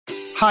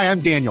Hi,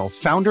 I'm Daniel,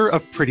 founder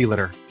of Pretty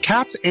Litter.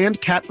 Cats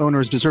and cat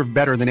owners deserve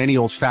better than any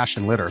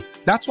old-fashioned litter.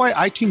 That's why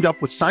I teamed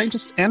up with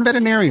scientists and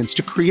veterinarians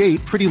to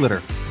create Pretty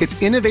Litter.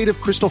 Its innovative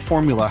crystal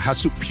formula has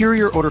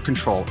superior odor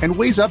control and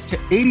weighs up to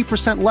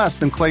 80% less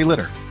than clay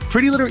litter.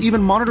 Pretty Litter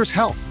even monitors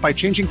health by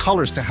changing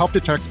colors to help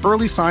detect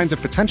early signs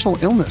of potential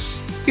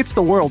illness. It's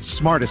the world's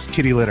smartest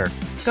kitty litter.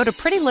 Go to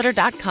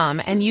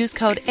prettylitter.com and use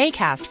code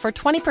ACAST for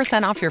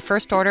 20% off your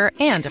first order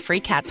and a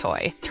free cat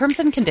toy. Terms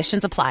and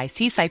conditions apply.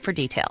 See site for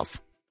details.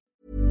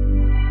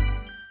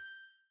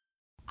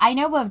 I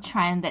know of a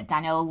trend that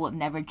Daniel would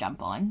never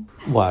jump on.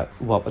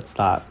 What's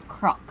that?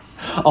 Crocs.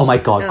 Oh my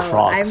god,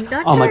 Crocs. I'm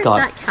not oh sure my if god.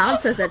 that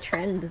counts as a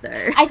trend,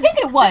 though. I think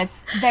it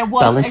was. There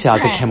was a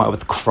Balenciaga trend. came out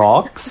with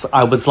Crocs.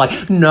 I was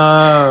like,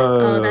 no.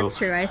 Oh, that's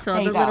true. I saw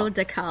There the you go. little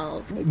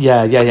decals.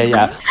 Yeah.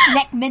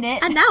 Neck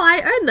minute. And now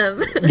I own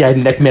them. Yeah,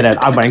 next minute,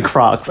 I'm wearing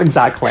Crocs.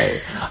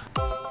 Exactly.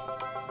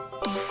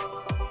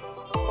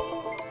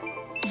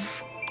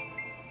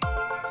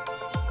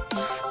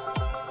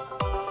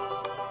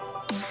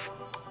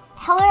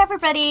 Hello,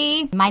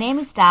 everybody. My name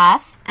is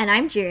Daph. And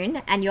I'm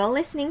June, and you're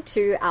listening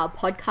to our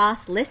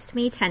podcast List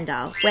Me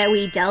Tender, where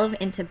we delve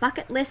into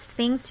bucket list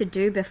things to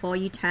do before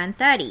you turn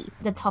 30.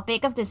 The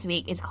topic of this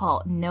week is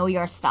called Know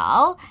Your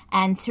Style.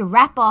 And to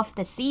wrap off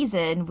the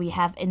season, we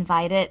have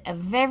invited a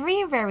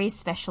very, very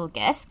special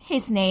guest.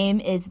 His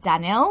name is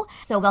Daniel.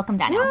 So welcome,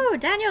 Daniel. Woo,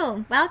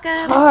 Daniel,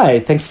 welcome.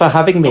 Hi, thanks for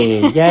having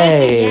me. Yay.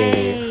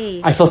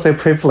 Yay. I feel so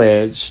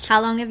privileged.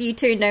 How long have you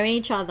two known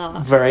each other?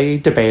 Very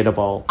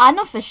debatable.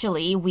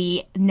 Unofficially,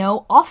 we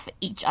know of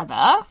each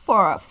other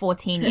for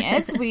 14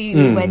 years. We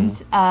went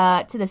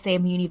to the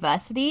same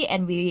university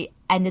and we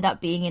ended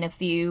up being in a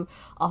few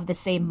of the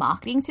same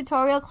marketing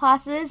tutorial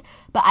classes.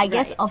 But I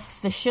guess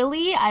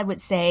officially, I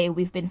would say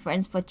we've been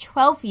friends for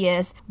 12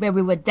 years, where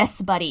we were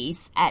desk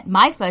buddies at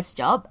my first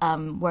job,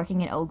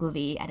 working in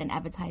Ogilvy at an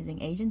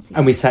advertising agency.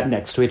 And we sat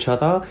next to each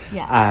other.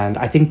 Yeah. And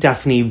I think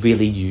Daphne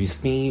really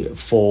used me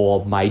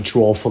for my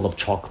drawer full of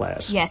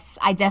chocolate. Yes,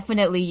 I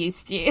definitely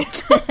used you.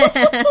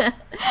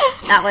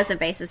 That was the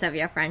basis of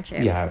your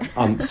friendship.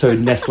 Yeah. So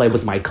Nestle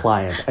was my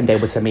client, and they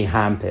would send me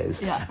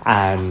hampers. Yeah.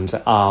 And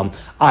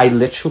I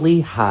literally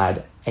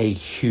had a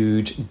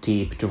huge,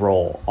 deep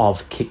drawer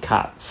of Kit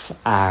Kats,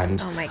 and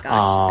Oh my gosh,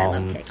 I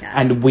love Kit Kat.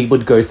 And we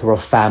would go through a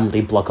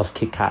family block of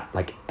Kit Kat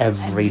like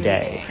every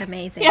day.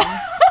 Amazing.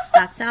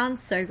 That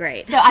sounds so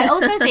great. So I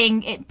also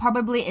think it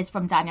probably is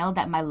from Daniel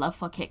that my love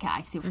for Kit Kat,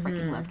 I still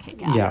freaking love Kit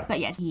Kats. Yeah.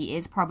 But yes, he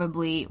is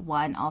probably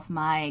one of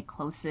my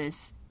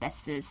closest,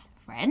 bestest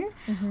friend.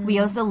 We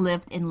also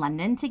lived in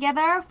London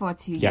together for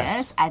 2 Yes.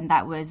 years, and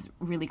that was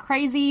really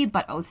crazy,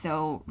 but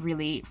also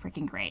really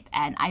freaking great.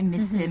 And I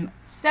miss him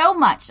so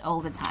much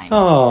all the time.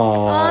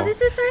 Oh, this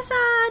is so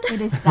sad.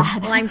 It is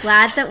sad. Well, I'm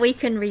glad that we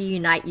can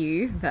reunite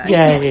you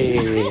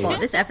Yay. for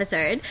this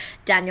episode.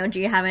 Daniel, do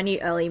you have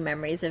any early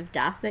memories of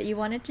Daph that you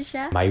wanted to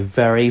share? My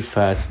very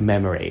first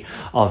memory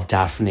of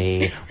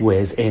Daphne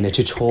was in a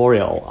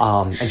tutorial,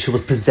 and she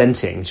was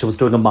presenting. She was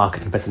doing a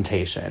marketing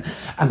presentation.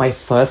 And my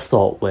first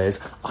thought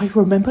was, I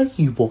remember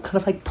you wore kind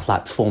of like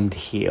platformed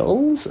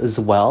heels as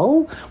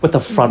well, with the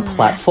front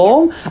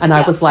platform. And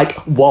I was like,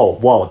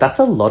 whoa, that's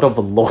a lot of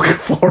a look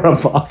for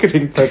a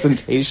marketing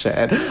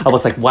presentation. I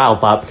was like, wow,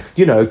 but,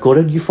 good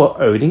on you for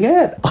owning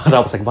it. But I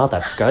was like, wow,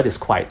 that skirt is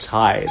quite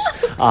tight.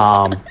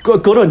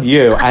 Good on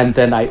you. And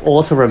then I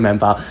also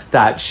remember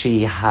that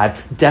she had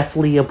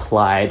definitely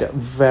applied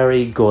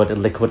very good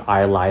liquid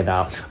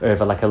eyeliner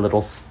over like a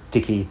little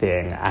sticky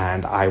thing,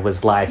 and I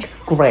was like,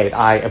 great,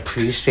 I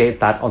appreciate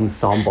that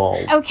ensemble.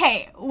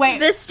 Okay, wait.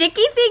 The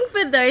sticky thing,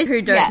 for those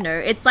who don't know,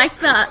 it's like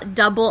the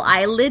double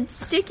eyelid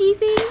sticky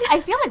thing. I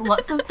feel like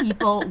lots of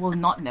people will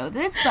not know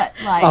this, but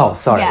like... Oh,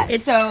 sorry. Yeah,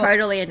 It's so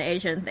totally an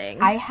Asian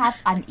thing. I have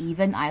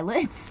uneven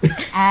eyelids,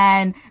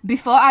 and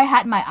before I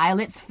had my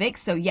eyelids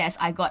fixed, so yes,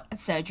 I got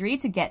surgery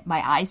to get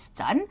my eyes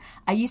done.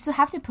 I used to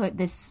have to put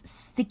this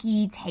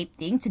sticky tape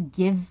thing to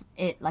give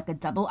it like a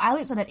double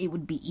eyelid so that it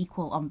would be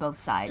equal on both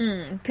sides.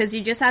 Because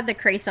you just had the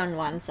crease on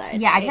one side.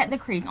 Yeah, right? I had the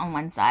crease on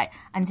one side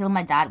until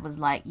my dad was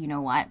like, you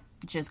know what?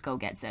 Just go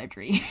get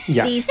surgery.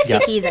 Yeah, These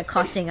stickies are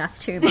costing us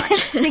too much.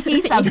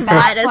 Stickies are You bad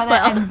might as for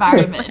well. the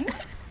environment.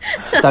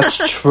 that's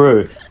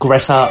true.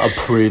 Greta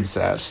approves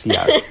it.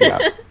 Yes, yeah.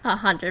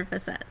 100%.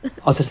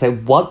 I was going to say,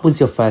 what was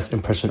your first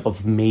impression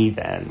of me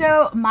then?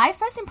 So my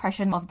first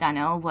impression of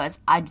Daniel was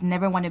I'd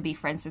never want to be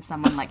friends with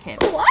someone like him.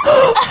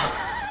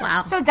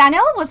 Wow. So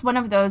Daniel was one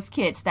of those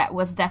kids that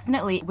was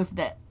definitely with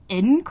the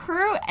in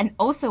crew, and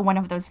also one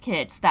of those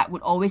kids that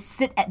would always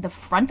sit at the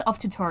front of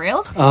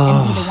tutorials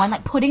and be the one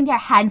like putting their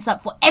hands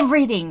up for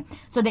everything,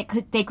 so they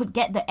could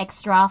get the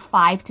extra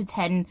 5 to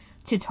 10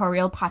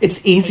 tutorial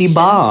participation. It's easy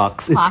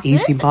marks. It's classes.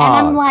 easy marks. And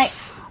I'm like,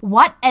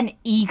 what an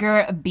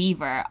eager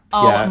beaver.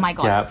 Oh my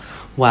god. Yeah.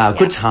 Wow,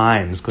 good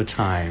times, good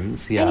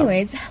times. Yeah.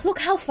 Anyways, look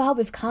how far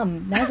we've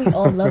come. Now we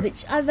all love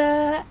each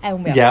other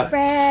and we're Yeah.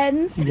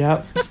 friends.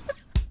 Yep.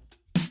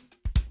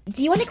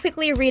 Do you want to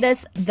quickly read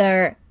us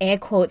the air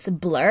quotes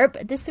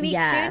blurb this week,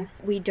 June?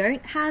 We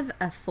don't have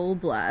a full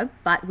blurb,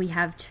 but we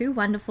have 2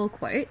 wonderful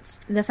quotes.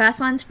 The first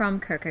one's from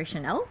Coco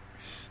Chanel.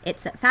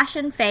 It's that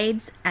fashion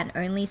fades and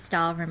only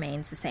style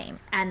remains the same.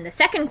 And the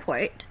second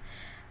quote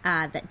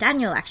that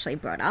Daniel actually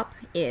brought up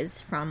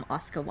is from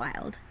Oscar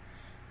Wilde.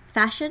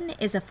 Fashion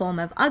is a form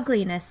of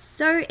ugliness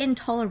so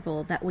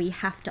intolerable that we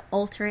have to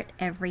alter it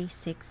every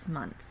 6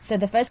 months. So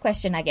the first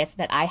question, I guess,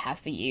 that I have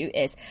for you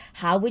is,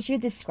 how would you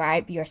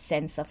describe your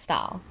sense of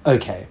style?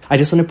 Okay, I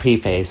just want to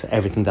preface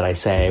everything that I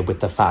say with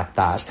the fact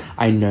that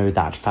I know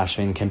that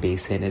fashion can be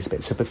seen as a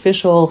bit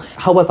superficial.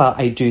 However,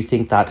 I do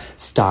think that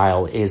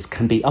style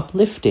can be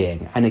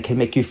uplifting and it can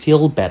make you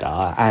feel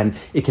better and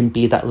it can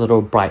be that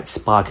little bright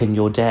spark in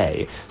your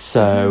day.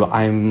 So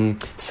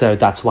so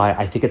that's why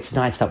I think it's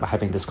nice that we're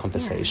having this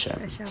conversation.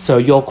 Sure. So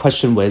your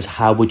question was,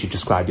 how would you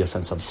describe your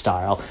sense of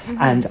style?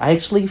 And I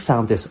actually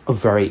found this a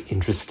very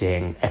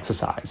interesting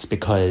exercise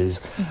because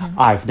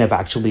I've never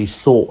actually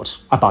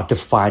thought about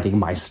defining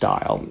my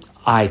style.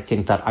 I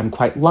think that I'm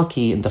quite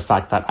lucky in the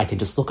fact that I can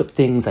just look at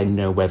things and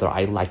know whether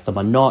I like them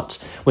or not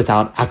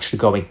without actually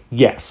going,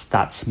 yes,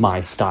 that's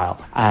my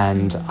style.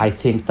 And I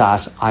think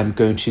that I'm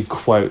going to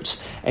quote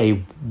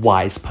a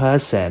wise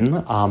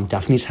person,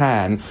 Daphne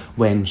Tan,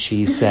 when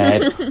she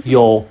said,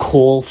 you're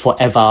cool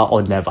forever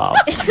or never.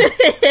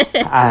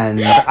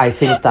 And I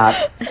think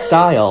that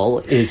style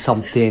is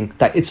something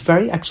that it's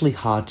very actually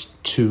hard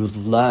to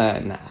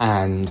learn,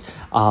 and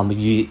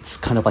it's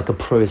kind of like a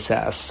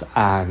process,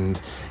 and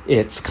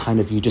it's kind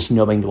of you just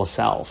knowing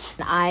yourself.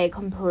 I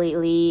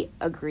completely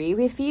agree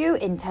with you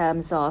in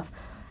terms of,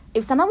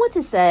 if someone were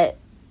to say,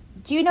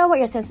 do you know what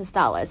your sense of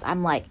style is?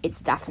 I'm like, it's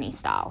Daphne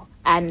style.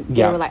 And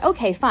they were like,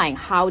 okay, fine.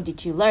 How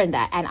did you learn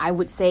that? And I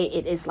would say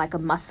it is like a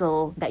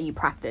muscle that you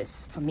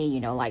practice. For me,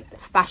 like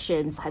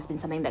fashion has been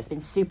something that's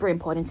been super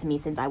important to me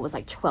since I was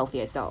like 12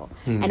 years old.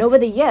 And over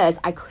the years,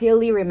 I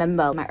clearly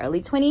remember my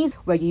early 20s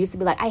where you used to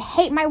be like, I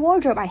hate my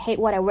wardrobe. I hate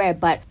what I wear.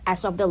 But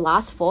as of the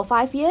last 4 or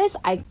 5 years,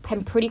 I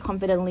can pretty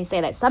confidently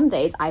say that some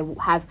days I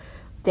have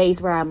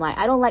days where I'm like,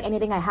 I don't like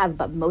anything I have,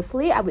 but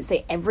mostly I would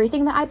say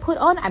everything that I put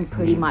on, I'm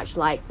pretty much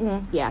like,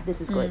 yeah, this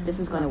is good. This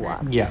is going to work.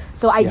 Yeah.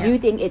 So I do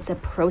think it's a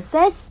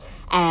process,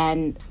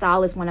 and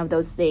style is one of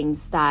those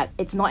things that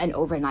it's not an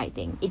overnight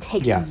thing. It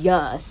takes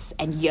years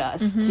and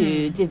years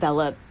to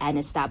develop and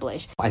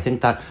establish. I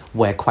think that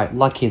we're quite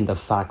lucky in the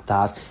fact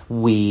that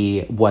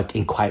we work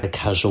in quite a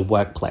casual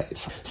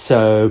workplace.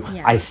 So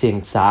I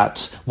think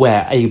that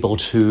we're able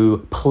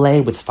to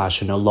play with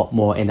fashion a lot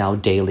more in our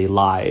daily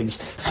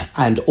lives.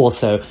 And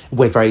also,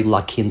 we're very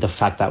lucky in the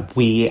fact that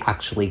we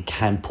actually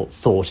can put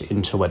thought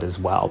into it as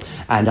well.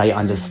 And I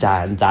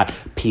understand that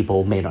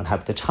people may not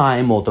have the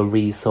time or the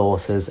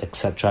resources,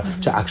 etc.,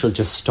 to actually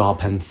just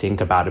stop and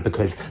think about it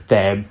because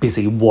they're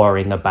busy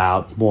worrying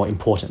about more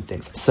important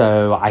things.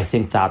 So I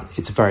think that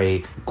it's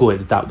very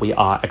good that we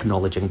are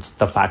acknowledging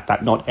the fact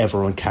that not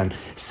everyone can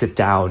sit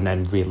down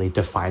and really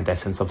define their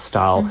sense of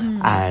style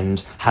and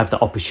have the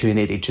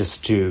opportunity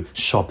just to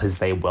shop as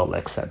they will,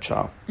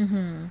 etc.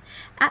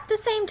 At the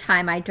same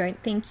time, I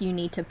don't think you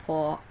need to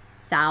pour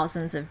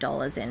thousands of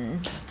dollars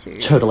into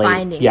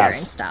finding your own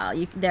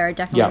style. There are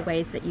definitely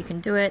ways that you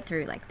can do it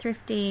through like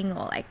thrifting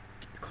or like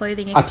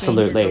clothing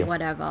exchanges or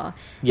whatever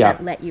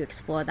that let you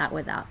explore that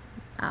without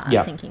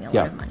sinking a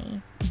lot of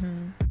money.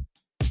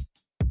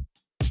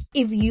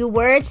 If you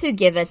were to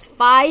give us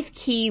 5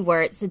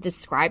 keywords to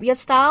describe your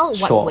style,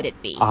 what would it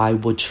be? I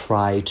would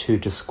try to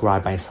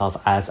describe myself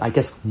as, I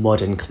guess,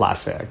 modern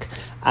classic.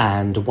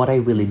 And what I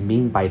really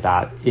mean by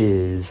that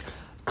is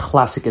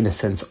classic in the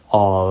sense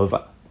of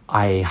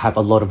I have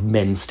a lot of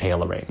men's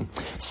tailoring.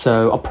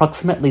 So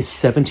approximately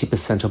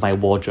 70% of my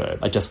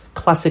wardrobe are just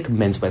classic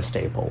menswear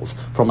staples,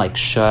 from like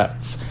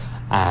shirts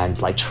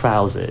and like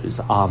trousers,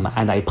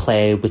 and I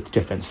play with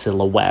different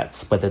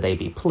silhouettes, whether they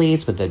be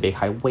pleats, whether they be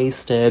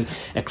high-waisted,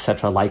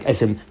 etc. Like,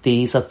 as in,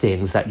 these are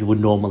things that you would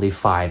normally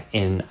find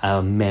in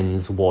a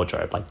men's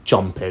wardrobe, like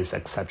jumpers,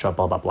 etc.,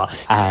 blah, blah, blah.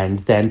 And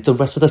then the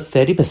rest of the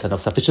 30% of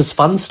stuff is just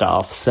fun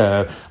stuff.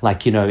 So,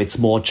 like, it's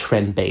more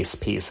trend-based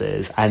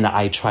pieces, and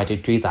I try to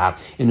do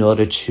that in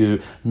order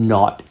to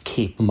not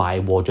keep my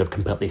wardrobe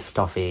completely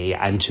stuffy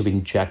and to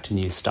inject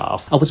new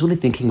stuff. I was really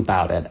thinking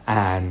about it,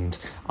 and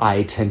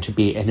I tend to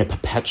be in a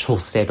perpetual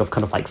state of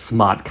kind of like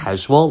smart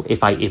casual,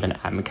 if I even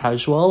am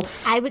casual.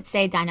 I would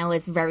say Daniel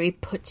is very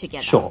put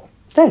together. Sure.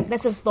 Thanks.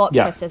 There's a thought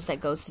process that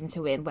goes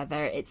into it,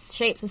 whether it's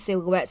shapes or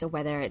silhouettes or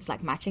whether it's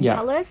like matching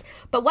colors.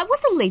 But what was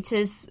the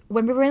latest,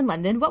 when we were in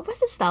London, what was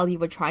the style you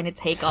were trying to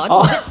take on?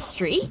 Was it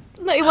street?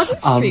 No, it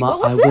wasn't street. What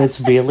was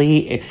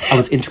it? I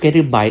was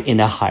integrating my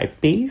inner hype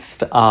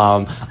beast.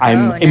 I'm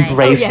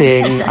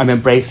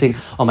embracing,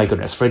 oh my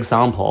goodness. For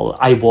example,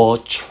 I wore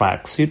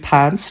tracksuit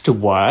pants to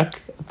work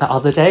the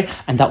other day,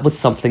 and that was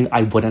something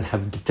I wouldn't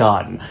have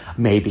done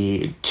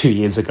maybe 2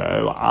 years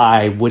ago.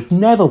 I would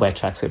never wear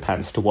tracksuit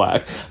pants to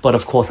work, but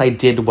of course I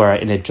did wear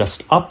it in a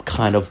dressed up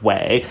kind of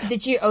way.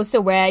 Did you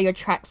also wear your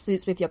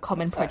tracksuits with your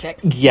common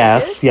projects?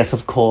 Yes,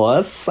 of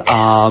course.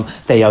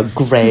 They are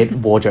great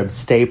wardrobe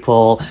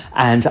staple,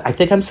 and I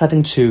think I'm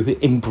starting to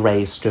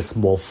embrace just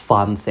more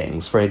fun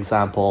things. For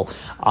example,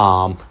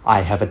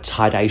 I have a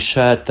tie-dye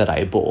shirt that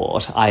I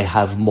bought. I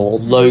have more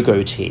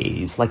logo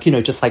tees, like, you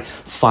know, just like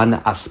fun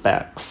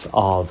aspects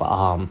of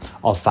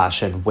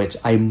fashion, which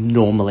I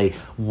normally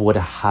would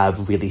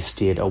have really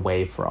steered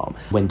away from.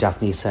 When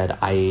Daphne said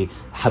I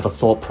have a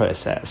thought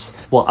process,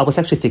 well, I was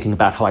actually thinking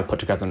about how I put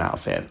together an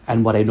outfit,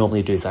 and what I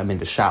normally do is I'm in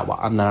the shower,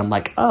 and then I'm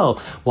like,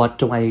 oh,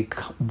 what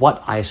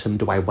item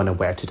do I want to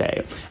wear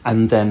today?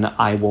 And then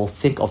I will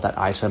think of that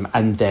item,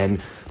 and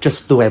then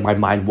just the way my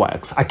mind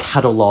works, a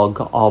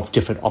catalogue of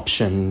different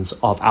options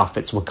of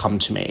outfits will come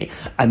to me.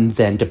 And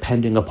then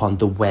depending upon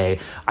the way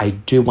I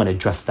do want to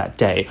dress that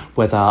day,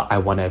 whether I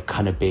want to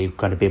kind of be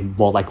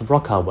more like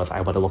rocker, whether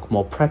I want to look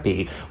more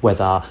preppy,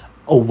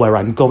 or where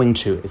I'm going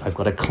to, if I've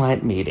got a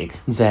client meeting,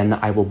 then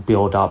I will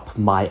build up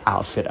my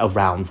outfit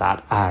around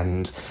that,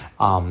 and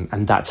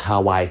that's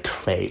how I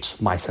create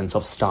my sense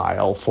of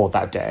style for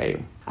that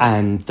day.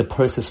 And the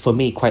process for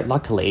me, quite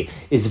luckily,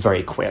 is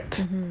very quick.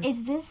 Mm-hmm.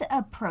 Is this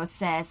a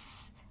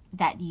process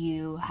that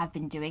you have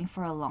been doing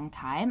for a long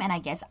time? And I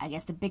guess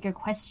the bigger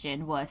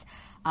question was,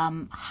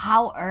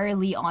 how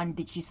early on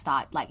did you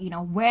start? Like, you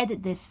know, where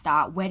did this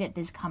start? Where did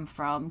this come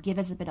from? Give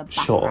us a bit of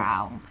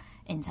background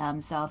in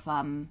terms of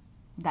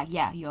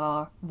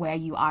where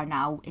you are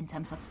now in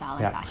terms of style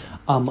and fashion.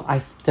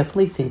 I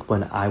definitely think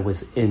when I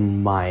was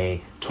in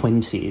my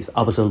 20s,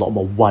 I was a lot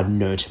more one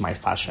note in my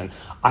fashion.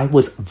 I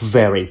was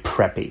very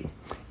preppy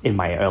in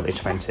my early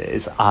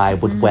 20s. I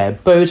would wear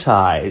bow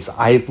ties.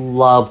 I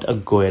loved a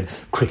good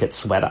cricket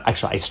sweater.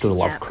 Actually, I still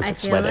love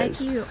cricket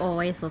sweaters. I feel like you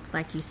always looked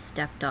like you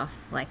stepped off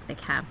like the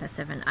campus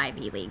of an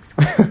Ivy League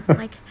school.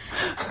 Like,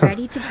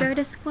 ready to go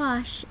to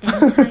squash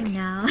anytime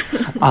now.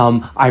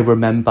 I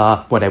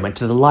remember when I went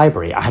to the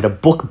library, I had a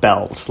book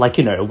belt. Like,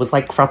 you know, it was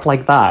like crap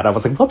like that. I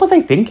was like, what was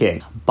I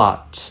thinking?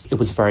 But it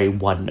was very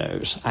one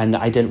note, and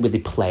I didn't really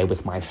play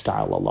with my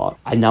style a lot.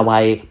 And now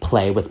I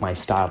play with my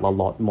style a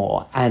lot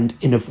more, and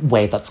in a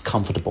way that's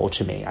comfortable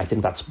to me. I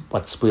think that's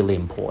what's really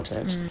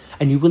important.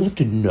 And you really have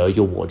to know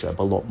your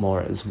wardrobe a lot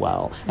more as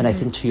well. And I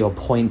think to your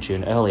point,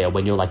 June, earlier,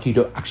 when you're like, you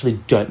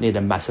don't need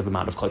a massive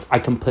amount of clothes, I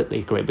completely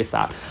agree with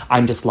that.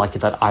 I'm just lucky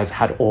that I've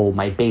had all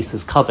my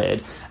bases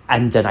covered,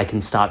 and then I can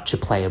start to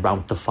play around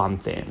with the fun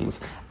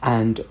things.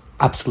 And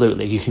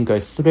absolutely, you can go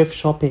thrift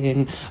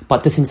shopping,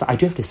 but the things that I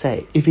do have to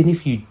say, even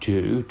if you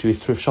do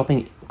thrift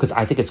shopping, because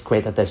I think it's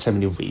great that there's so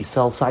many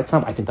resale sites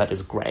now, I think that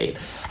is great.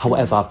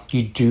 However,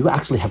 you do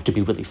actually have to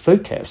be really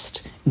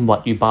focused in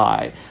what you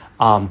buy,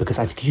 because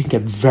I think you can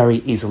get very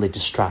easily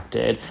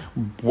distracted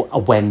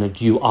when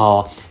you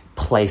are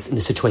placed in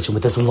a situation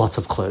where there's lots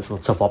of clothes,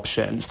 lots of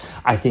options.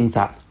 I think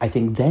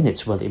then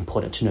it's really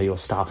important to know your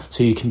style,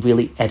 so you can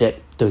really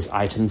edit those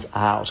items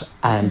out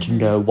and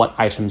know what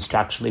items to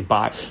actually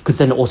buy, because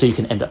then also you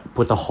can end up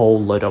with a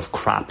whole load of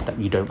crap that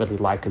you don't really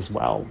like as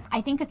well.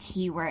 I think a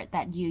key word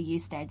that you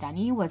used there,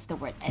 Danny, was the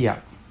word edit. Yeah.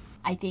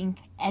 I think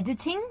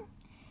editing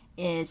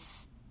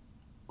is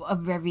a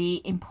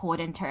very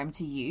important term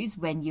to use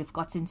when you've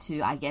gotten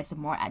to, I guess, a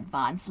more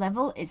advanced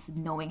level, is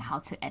knowing how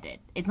to edit.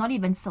 It's not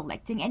even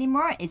selecting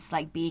anymore. It's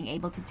like being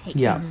able to take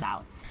things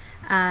out.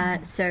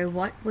 So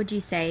what would you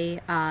say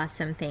are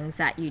some things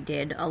that you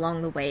did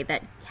along the way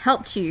that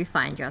helped you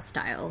find your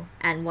style,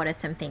 and what are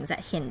some things that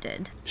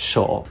hindered?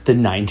 Sure. The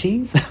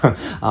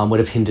 90s would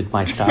have hindered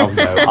my style,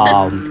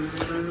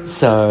 though.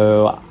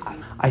 So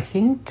I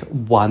think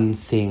one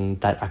thing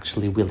that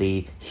actually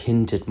really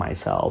hindered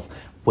myself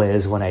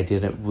was when I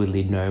didn't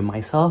really know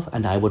myself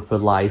and I would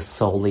rely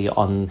solely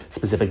on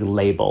specific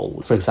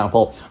labels. For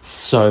example,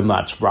 so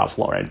much Ralph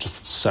Lauren,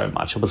 just so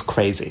much. It was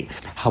crazy.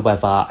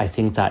 However, I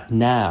think that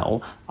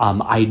now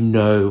I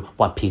know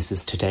what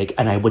pieces to take,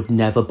 and I would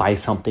never buy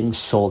something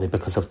solely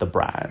because of the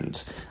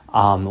brand.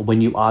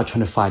 When you are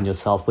trying to find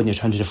yourself, when you're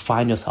trying to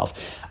define yourself,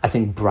 I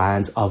think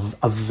brands are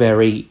a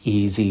very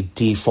easy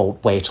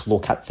default way to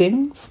look at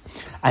things.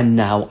 And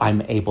now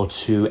I'm able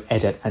to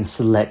edit and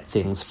select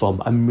things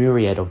from a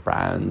myriad of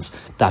brands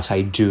that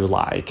I do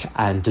like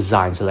and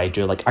designs that I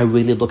do like. I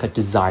really look at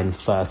design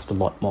first a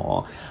lot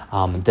more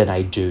than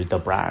I do the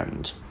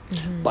brand.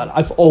 But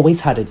I've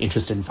always had an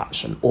interest in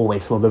fashion,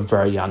 always from a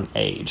very young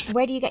age.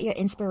 Where do you get your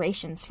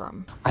inspirations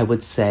from? I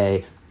would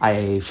say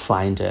I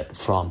find it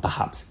from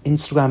perhaps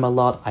Instagram a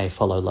lot. I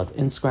follow a lot of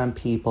Instagram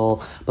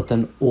people, but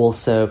then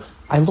also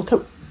I look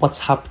at what's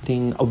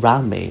happening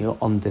around me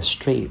on the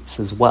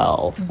streets as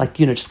well. Like,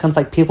 you know, just kind of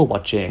like people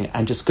watching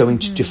and just going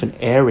to different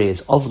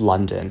areas of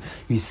London.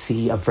 You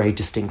see a very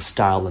distinct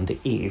style in the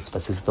East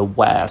versus the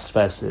West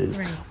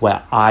versus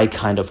where I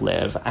kind of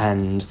live.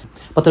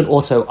 But then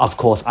also, of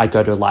course, I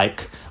go to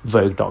like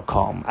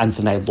Vogue.com and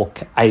then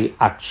I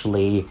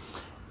actually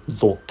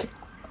look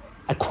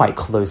quite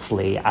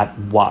closely at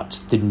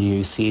what the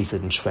new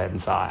season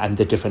trends are and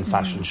the different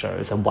fashion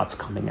shows and what's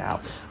coming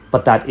out.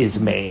 But that is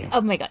me.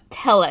 Oh my god,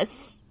 tell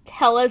us.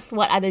 Tell us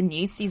what are the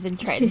new season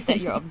trends that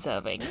you're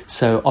observing.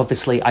 So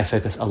obviously I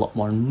focus a lot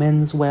more on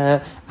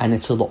menswear, and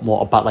it's a lot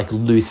more about like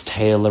loose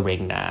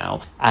tailoring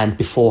now. And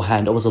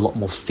beforehand it was a lot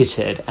more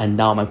fitted, and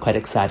now I'm quite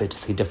excited to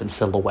see different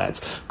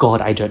silhouettes.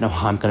 God, I don't know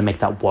how I'm going to make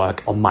that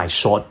work on my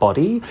short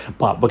body,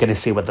 but we're going to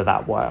see whether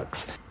that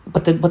works.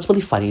 But then what's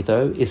really funny,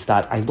 though, is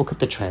that I look at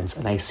the trends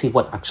and I see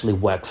what actually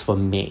works for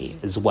me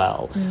as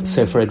well.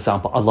 So, for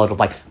example, a lot of,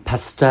 like,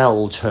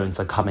 pastel tones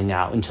are coming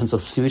out in terms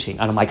of suiting.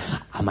 And I'm like,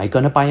 am I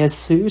going to buy a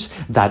suit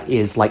that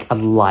is, like, a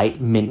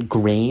light mint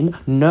green?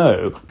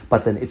 No.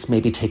 But then it's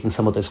maybe taking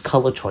some of those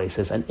color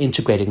choices and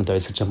integrating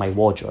those into my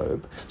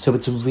wardrobe. So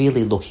it's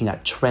really looking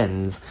at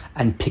trends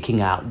and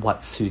picking out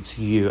what suits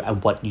you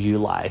and what you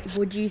like.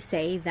 Would you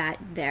say that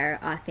there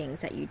are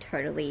things that you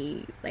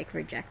totally, like,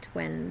 reject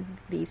when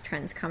these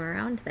trends come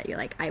around, that you're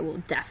like, I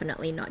will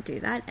definitely not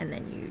do that, and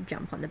then you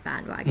jump on the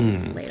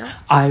bandwagon later?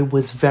 I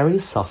was very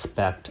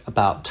suspect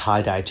about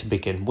tie-dye to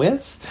begin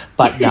with,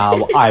 but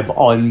now I'm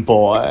on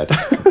board.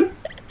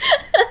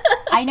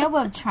 I know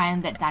a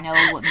trend that Daniel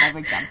would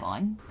never jump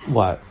on.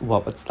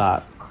 What's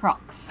that?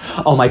 Crocs.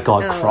 Oh my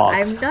god,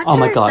 Crocs. I'm not oh sure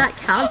my if god. that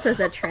counts as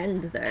a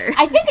trend, though.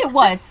 I think it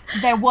was.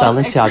 There was a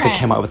Balenciaga trend.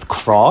 came out with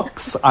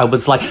Crocs. I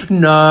was like,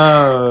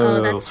 no.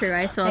 Oh, that's true.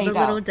 I saw There the you go.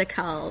 little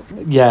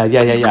decals. Yeah.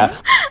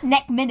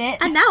 Neck minute.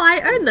 And now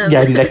I own them.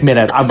 Yeah, next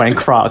minute, I'm wearing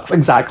Crocs.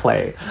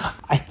 Exactly.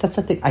 That's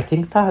the thing. I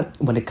think that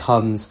when it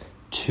comes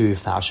to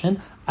fashion,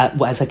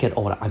 as I get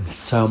older, I'm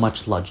so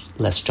much less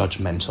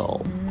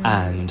judgmental.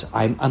 And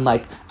I'm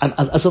like,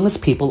 as long as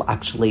people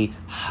actually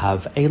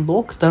have a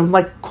look, then I'm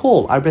like,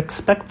 cool, I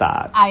respect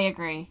that. I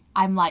agree.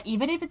 I'm like,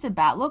 even if it's a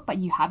bad look, but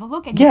you have a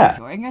look and Yeah.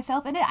 you're enjoying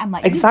yourself in it, I'm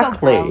like,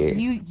 Exactly. You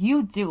go, girl.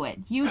 You do it.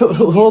 You do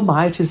Who you. am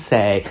I to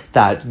say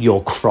that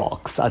your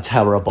Crocs are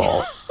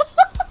terrible?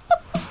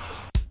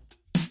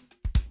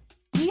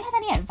 Do you have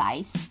any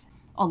advice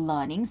or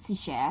learnings to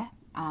share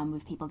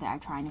with people that are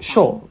trying to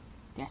Sure. find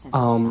their sense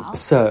of style?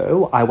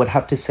 So I would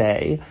have to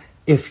say,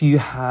 if you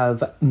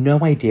have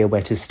no idea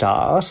where to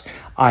start,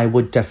 I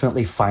would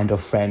definitely find a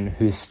friend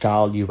whose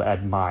style you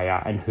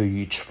admire and who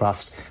you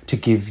trust to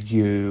give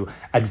you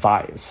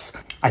advice.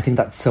 I think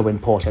that's so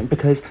important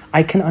because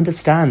I can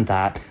understand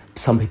that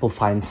some people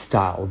find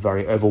style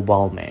very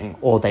overwhelming,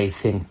 or they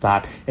think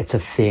that it's a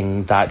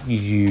thing that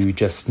you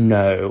just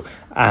know.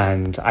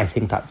 And I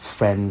think that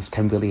friends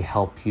can really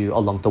help you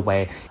along the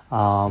way.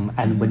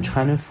 And when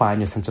trying to find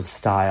your sense of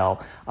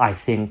style, I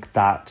think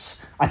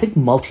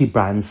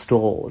multi-brand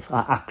stores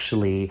are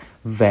actually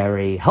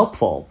very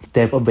helpful.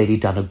 They've already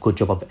done a good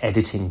job of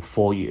editing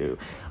for you.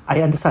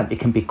 I understand it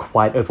can be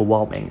quite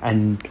overwhelming,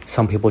 and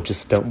some people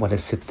just don't want to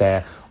sit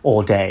there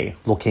all day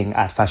looking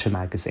at fashion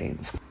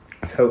magazines.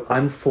 So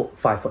I'm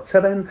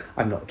 5'7",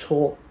 I'm not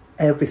tall.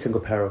 Every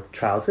single pair of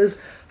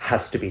trousers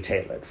has to be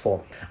tailored for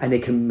me. And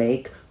it can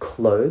make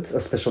clothes,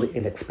 especially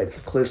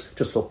inexpensive clothes,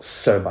 just look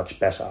so much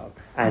better.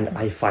 And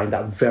I find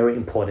that very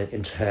important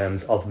in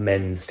terms of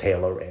men's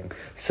tailoring.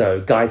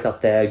 So guys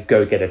out there,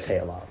 go get a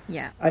tailor.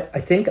 Yeah. I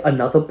think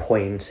another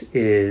point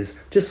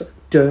is just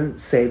don't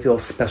save your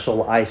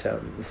special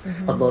items.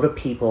 A lot of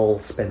people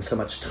spend so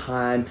much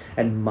time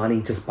and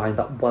money just buying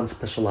that one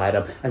special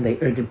item, and they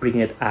only bring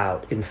it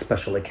out in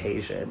special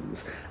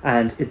occasions.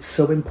 And it's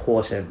so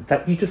important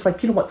that you just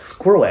like, you know what,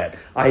 screw it.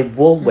 I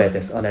will wear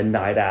this on a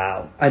night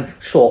out. And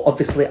sure,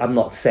 obviously I'm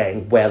not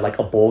saying wear like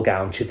a ball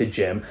gown to the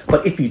gym,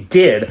 but if you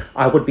did,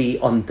 I would be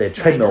on the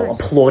treadmill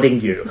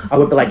applauding you. I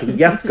would be like,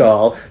 yes,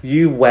 girl,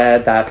 you wear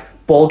that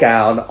ball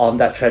gown on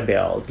that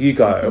treadmill. You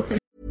go.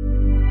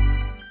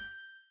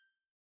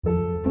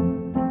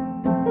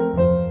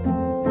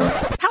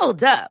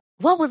 Hold up.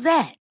 What was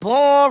that?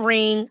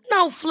 Boring.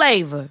 No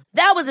flavor.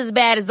 That was as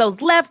bad as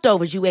those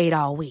leftovers you ate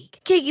all week.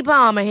 Keke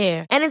Palmer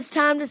here, and it's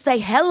time to say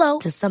hello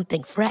to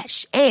something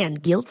fresh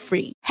and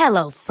guilt-free.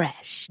 Hello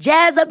Fresh.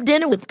 Jazz up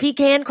dinner with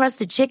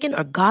pecan-crusted chicken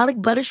or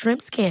garlic butter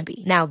shrimp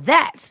scampi. Now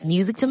that's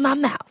music to my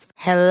mouth.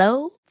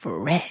 Hello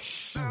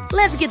Fresh.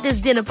 Let's get this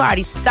dinner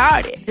party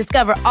started.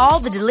 Discover all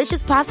the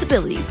delicious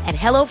possibilities at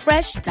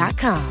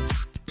hellofresh.com.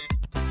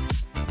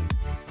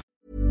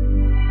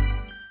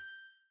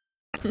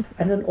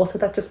 And then also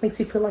that just makes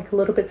you feel like a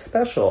little bit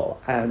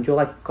special. And you're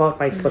like, God,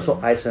 my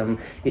special item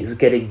is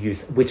getting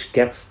used, which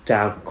gets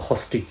down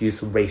cost to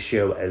use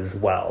ratio as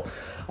well.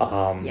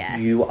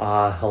 Yes. You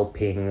are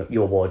helping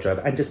your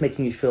wardrobe and just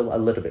making you feel a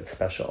little bit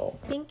special.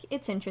 I think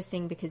it's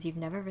interesting because you've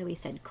never really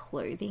said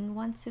clothing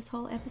once this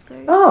whole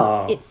episode.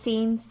 Oh. It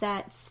seems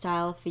that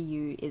style for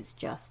you is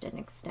just an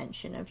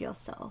extension of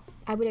yourself.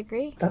 I would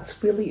agree.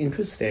 That's really We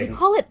interesting.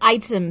 call it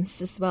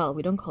items as well.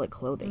 We don't call it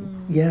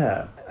clothing.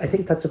 Yeah, I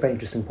think that's a very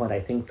interesting point. I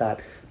think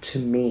that to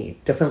me,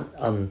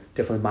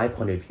 definitely my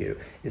point of view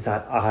is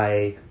that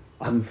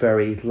I'm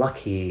very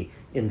lucky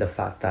in the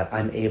fact that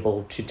I'm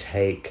able to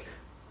take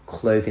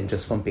clothing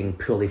just from being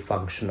purely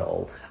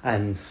functional,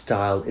 and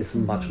style is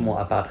much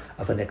more about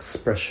of an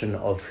expression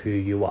of who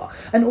you are.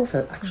 And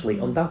also, actually,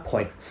 on that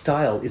point,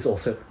 style is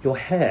also your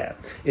hair.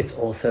 It's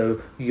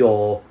also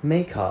your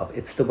makeup.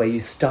 It's the way you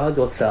style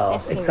yourself.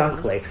 Accessories.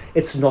 Exactly.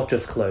 It's not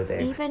just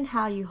clothing. Even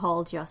how you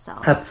hold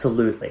yourself.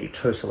 Absolutely,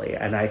 totally.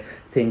 And I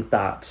think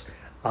that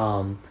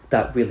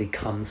that really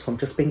comes from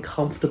just being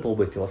comfortable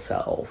with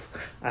yourself.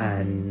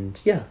 And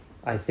yeah,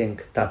 I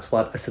think that's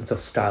what a sense of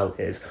style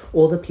is.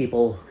 All the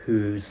people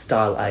whose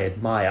style I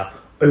admire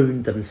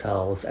own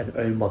themselves and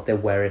own what they're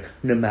wearing,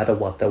 no matter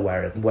what they're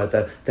wearing,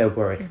 whether they're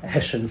wearing a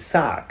Hessian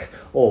sack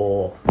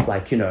or,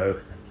 like, you know,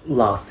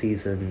 last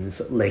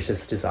season's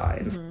latest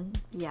designs.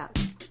 Yeah.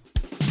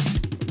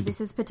 This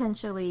is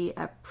potentially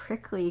a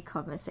prickly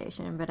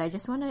conversation, but I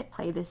just want to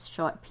play this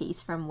short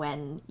piece from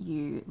when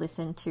you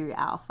listened to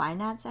our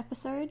finance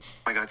episode.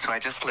 Oh my god, so I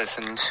just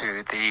listened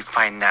to the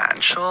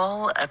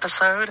financial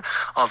episode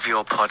of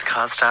your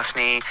podcast,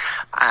 Daphne,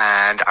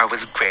 and I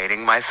was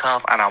grading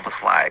myself, and I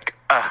was like,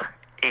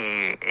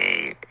 E.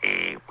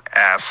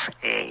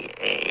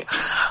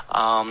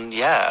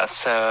 Yeah,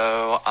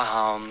 so,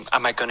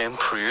 am I going to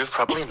improve?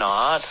 Probably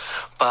not,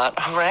 but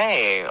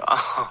hooray.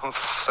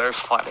 So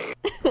funny.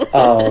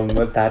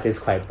 That is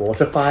quite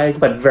mortifying,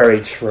 but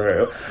very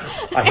true.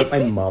 I hope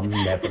my mum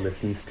never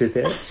listens to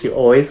this. She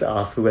always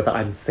asks me whether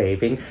I'm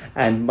saving,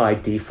 and my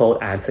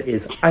default answer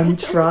is, I'm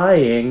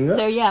trying.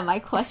 So yeah, my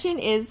question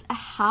is,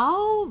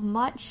 how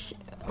much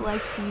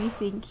do you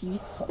think you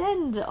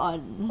spend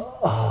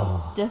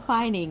on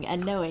defining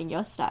and knowing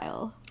your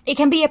style? It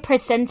can be a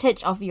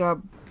percentage of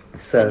your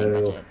spending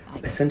budget, I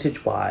guess.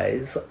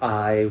 Percentage-wise,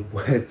 I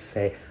would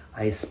say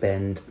I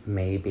spend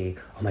maybe,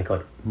 oh my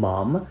god,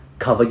 Mom,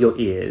 cover your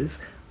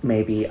ears,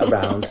 maybe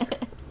around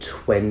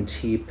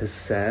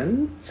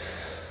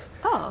 20%.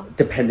 Oh.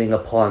 Depending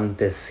upon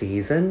the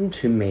season,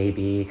 to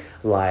maybe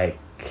like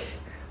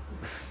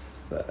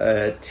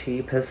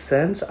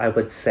 30%, I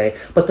would say.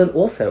 But then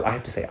also, I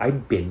have to say, I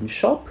binge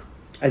shop.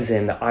 As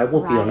in, I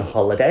will be on a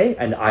holiday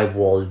and I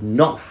will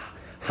not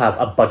have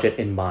a budget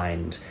in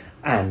mind.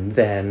 And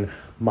then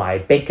my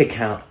bank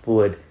account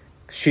would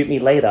shoot me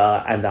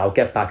later and I'll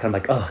get back and I'm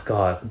like, oh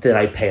god, then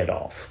I pay it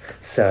off.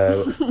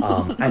 So,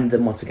 and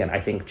then once again,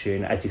 I think,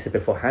 June, as you said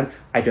beforehand,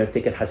 I don't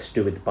think it has to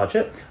do with the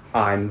budget.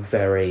 I'm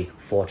very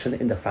fortunate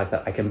in the fact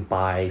that I can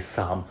buy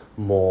some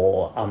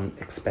more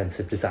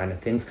expensive designer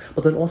things.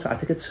 But then also, I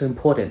think it's so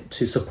important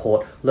to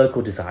support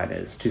local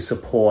designers, to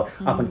support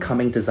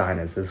up-and-coming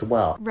designers as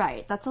well.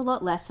 Right, that's a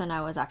lot less than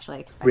I was actually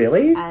expecting.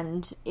 Really?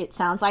 And it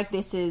sounds like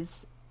this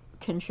is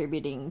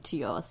contributing to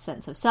your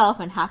sense of self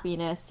and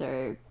happiness,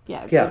 so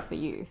good for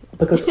you.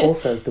 Because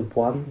also the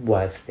one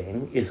worst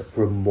thing is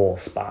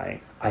remorse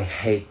buying. I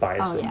hate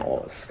buyer's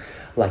remorse.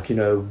 Like, you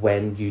know,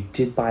 when you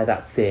did buy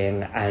that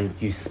thing and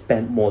you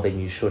spent more than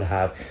you should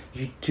have,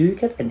 you do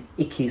get an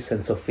icky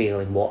sense of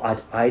feeling.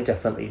 Well, I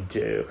definitely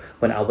do.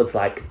 When I was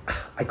like,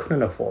 I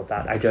couldn't afford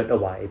that. I don't know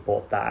why I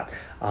bought that.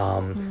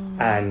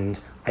 And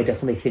I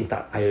definitely think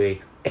that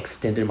I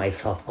extended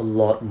myself a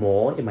lot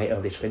more in my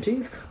early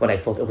 20s when I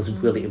thought it was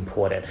really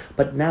important.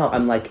 But now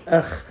I'm like,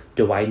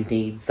 do I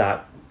need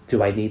that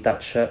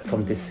shirt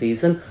from this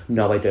season?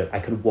 No, I don't.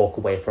 I can walk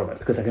away from it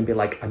because I can be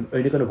like, I'm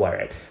only going to wear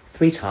it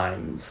 3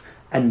 times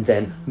and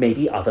then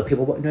maybe other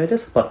people won't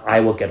notice, but I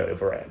will get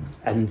over it.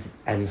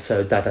 And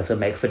so that doesn't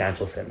make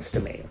financial sense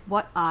to me.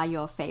 What are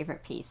your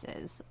favorite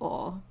pieces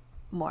or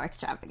more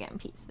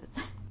extravagant pieces?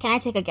 Can I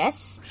take a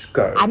guess?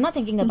 Go. I'm not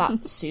thinking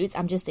about suits.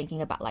 I'm just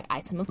thinking about like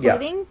item of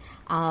clothing.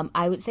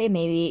 I would say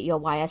maybe your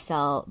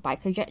YSL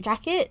biker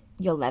jacket,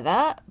 your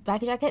leather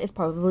biker jacket is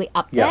probably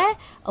up there,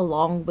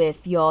 along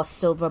with your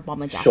silver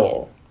bomber jacket.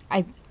 Sure.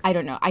 I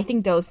don't know. I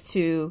think those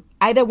two,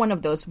 either one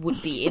of those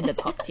would be in the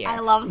top tier. I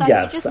love that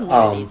you just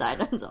know these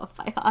items off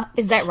by heart.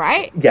 Is that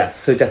right? Yes.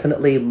 So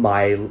definitely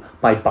my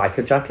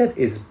biker jacket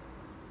is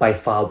by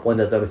far one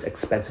of the most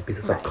expensive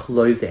pieces of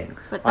clothing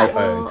but I that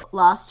will own.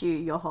 last you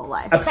your whole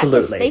life. Absolutely.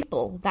 That's a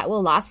staple. That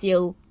will last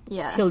you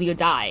till you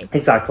die.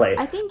 Exactly.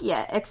 I think,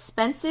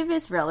 expensive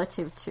is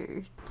relative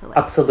to like,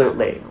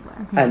 absolutely. how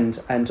long you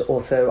wear. And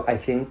also I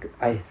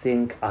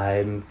think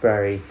I'm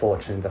very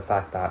fortunate in the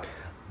fact that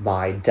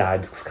my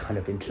dad's kind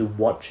of into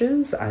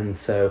watches, and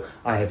so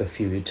I have a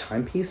few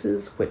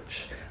timepieces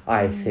which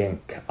I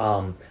think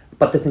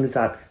but the thing is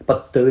that,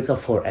 but those are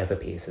forever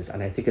pieces,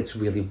 and I think it's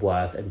really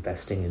worth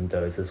investing in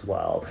those as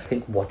well. I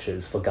think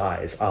watches for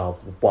guys are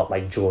what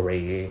like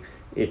jewelry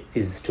it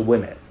is to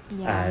women.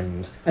 Yeah.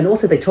 And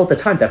also they tell the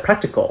time, they're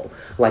practical.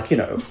 Like, you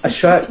know, a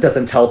shirt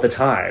doesn't tell the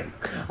time.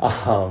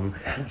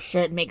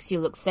 Shirt makes you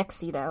look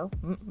sexy though.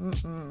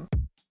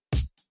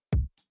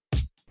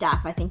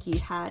 Daph, I think you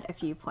had a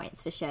few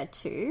points to share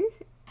too.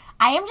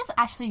 I am just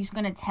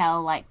going to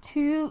tell like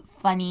 2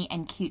 funny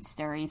and cute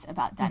stories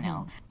about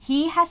Daniel.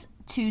 He has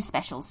 2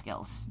 special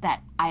skills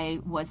that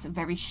I was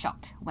very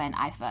shocked when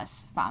I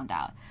first found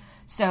out.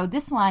 So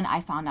this one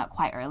I found out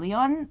quite early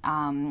on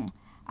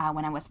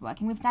when I was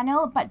working with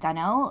Daniel. But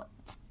Daniel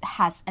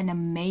has an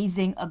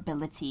amazing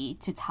ability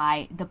to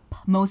tie the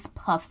most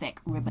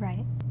perfect ribbon.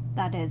 Right.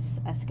 That is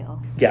a skill.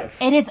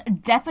 Yes. It is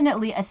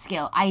definitely a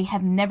skill. I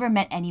have never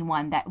met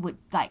anyone that would,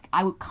 like,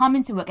 I would come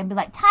into work and be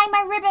like, tie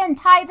my ribbon,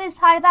 tie this,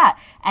 tie that.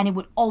 And it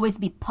would always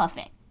be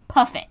perfect.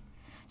 Perfect.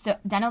 So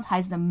Daniel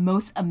ties the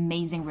most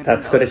amazing ribbon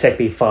That's bows. going to take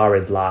me far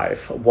in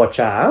life.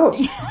 Watch out.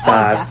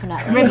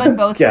 Definitely. Ribbon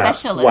bow Yeah,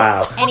 specialist.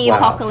 wow. Any Wow.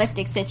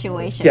 apocalyptic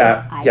situation,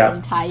 Yeah, I yeah.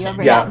 can tie your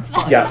Yeah, ribbons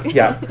for yeah, you.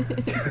 yeah.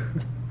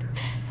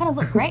 Kind of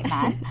look great,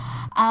 man.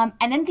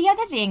 And then the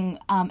other thing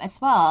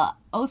as well,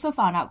 also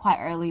found out quite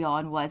early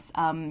on was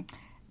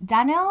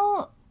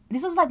Daniel.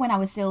 This was like when I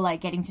was still like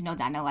getting to know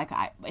Daniel, like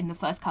in the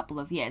first couple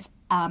of years.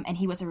 And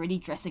he was already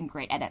dressing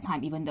great at that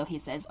time, even though he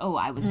says, "Oh,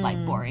 I was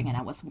like boring and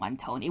I was one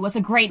tone." It was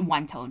a great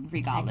one tone,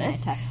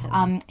 regardless. I can attest to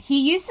that.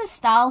 He used to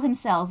style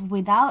himself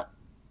without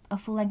a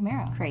full length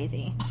mirror.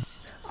 Crazy.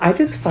 I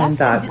just find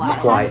that Did not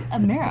quite...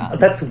 have a mirror.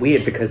 That's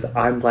weird because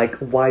I'm like,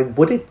 why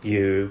wouldn't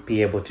you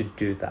be able to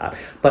do that?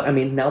 But I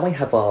mean, now I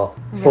have a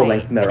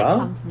full-length Right, mirror. But it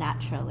comes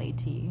naturally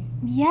to you.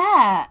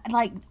 Yeah,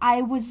 like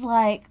I was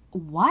like,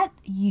 what?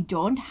 You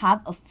don't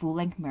have a full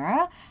length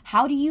mirror?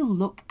 How do you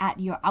look at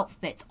your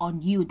outfits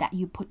on you that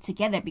you put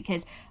together?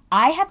 Because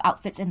I have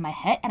outfits in my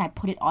head and I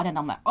put it on and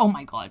I'm like, oh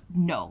my god,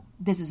 no,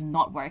 this is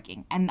not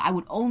working. And I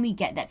would only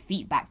get that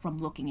feedback from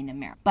looking in the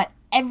mirror. But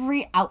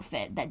every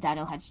outfit that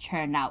Daniel has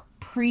churned out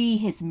pre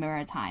his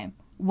mirror time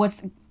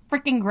was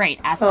freaking great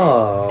as is.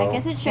 Oh. I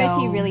guess it shows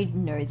he So- really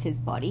knows his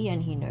body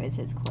and he knows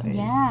his clothes.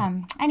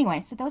 Yeah. Anyway,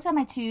 so those are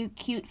my two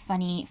cute,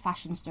 funny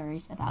fashion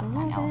stories about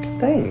Daniel.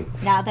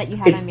 Thanks. Now that you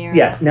have a mirror.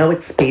 Yeah, now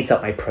it speeds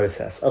up my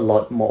process a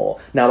lot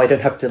more. Now I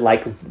don't have to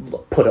like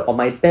put it on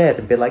my bed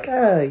and be like,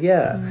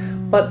 yeah.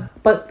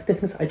 But the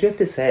thing is, I do have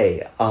to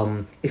say,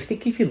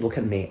 if you look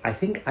at me, I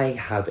think I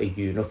have a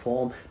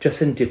uniform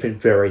just in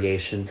different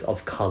variations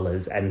of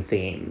colors and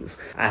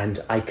themes, and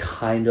I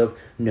kind of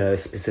know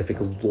specific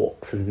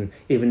looks, and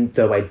even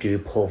though I do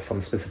pull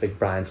from specific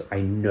brands, I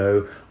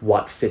know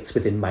what fits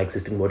within my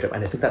existing wardrobe,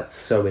 and I think that's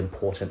so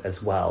important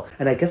as well.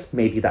 And I guess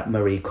maybe that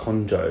Marie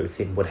Kondo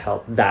thing would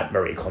help. That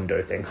Marie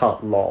Kondo thing,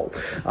 lol.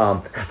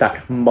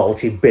 That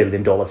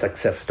multi-billion-dollar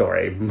success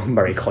story,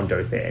 Marie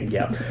Kondo thing,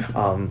 yeah.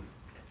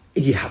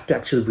 You have to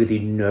actually really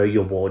know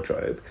your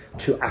wardrobe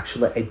to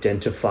actually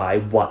identify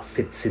what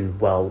fits in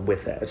well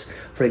with it.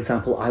 For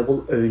example, I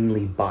will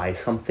only buy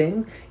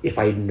something if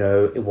I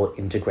know it will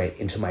integrate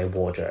into my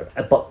wardrobe.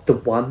 But the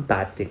one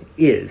bad thing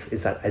is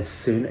that as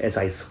soon as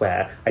I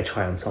swear I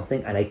try on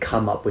something and I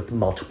come up with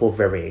multiple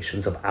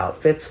variations of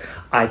outfits,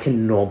 I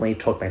can normally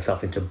talk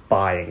myself into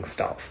buying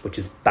stuff, which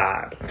is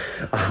bad.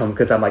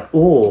 Because I'm like,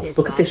 oh,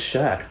 look at this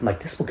shirt. I'm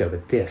like, this will go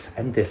with this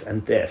and this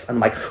and this. And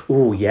I'm like,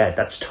 oh yeah,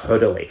 that's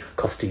totally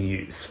cost to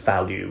use,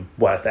 value,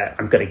 worth it.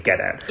 I'm gonna get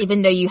it.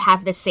 Even though you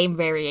have the same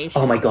variation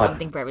Oh my of God.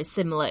 something very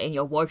similar in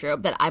your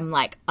wardrobe, that I'm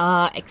like,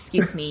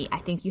 excuse me, I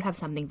think you have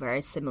something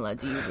very similar.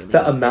 Do you really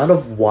The need amount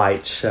this? of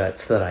white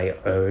shirts that I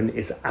own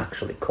is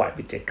actually quite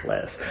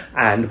ridiculous.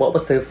 And what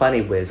was so funny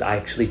was I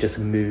actually just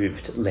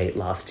moved late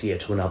last year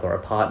to another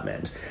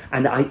apartment,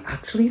 and I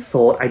actually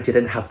thought I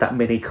didn't have that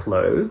many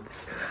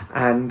clothes.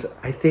 And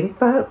I think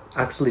that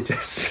actually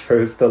just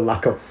shows the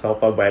lack of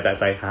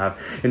self-awareness I have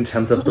in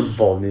terms of the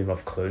volume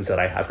of clothes that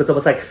I have. Because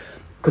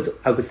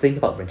I was thinking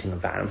about renting a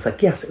van. I was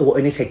like, yes, it will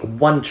only take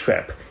one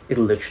trip. It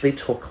literally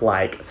took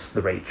like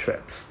 3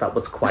 trips. That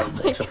was quite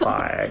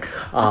mortifying.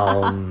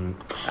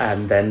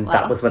 And then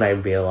that was when I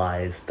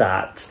realized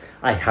that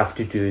I have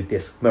to do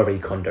this Marie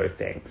Kondo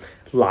thing.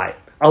 Like,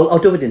 I'll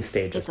do it in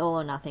stages. It's all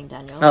or nothing,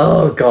 Daniel.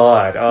 Oh,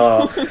 God.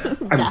 Oh,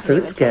 I'm so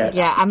was scared.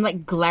 Yeah, I'm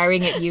like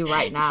glaring at you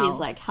right now. She's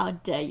like, how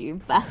dare you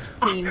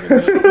blaspheme the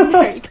name of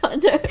Marie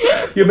Kondo.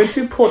 You're meant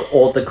to put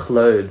all the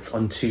clothes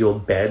onto your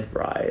bed,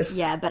 right?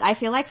 Yeah, but I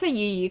feel like for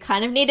you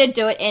kind of need to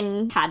do it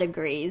in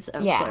categories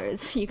of Yeah.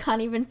 clothes. You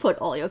can't even put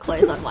all your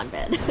clothes on one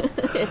bed.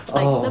 It's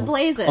like the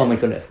blazers. Oh my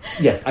goodness.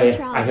 Yes, I have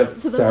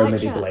trousers to the so white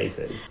many shirts.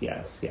 blazers.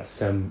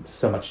 Yes,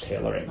 so much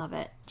tailoring. Love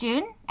it.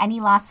 June,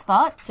 any last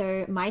thoughts?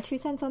 So my 2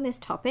 cents on this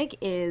topic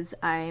is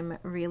I'm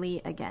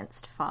really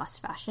against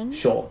fast fashion.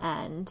 Sure.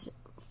 And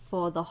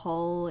for the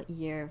whole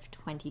year of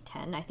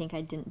 2010, I think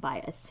I didn't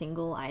buy a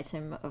single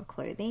item of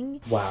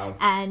clothing. Wow.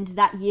 And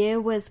that year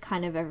was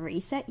kind of a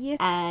reset year.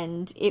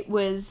 And it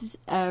was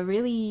a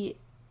really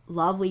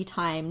lovely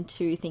time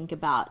to think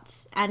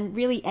about and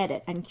really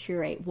edit and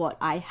curate what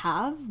I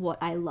have, what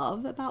I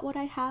love about what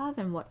I have,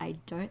 and what I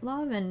don't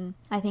love. And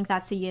I think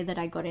that's a year that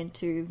I got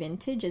into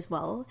vintage as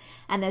well.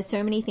 And there's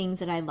so many things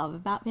that I love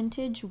about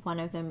vintage. One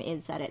of them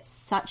is that it's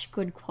such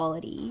good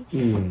quality.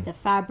 The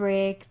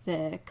fabric,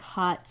 the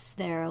cuts,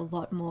 they're a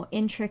lot more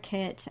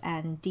intricate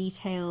and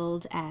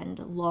detailed and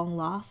long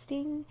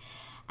lasting.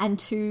 And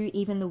 2,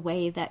 even the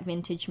way that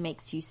vintage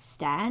makes you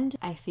stand,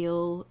 I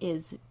feel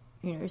is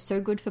so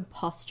good for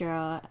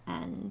posture,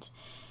 and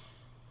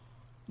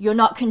you're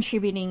not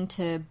contributing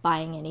to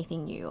buying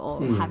anything new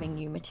or having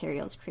new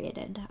materials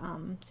created.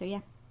 So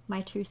yeah,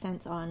 my 2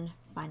 cents on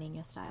finding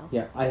your style.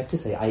 Yeah, I have to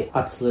say, I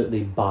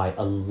absolutely buy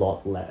a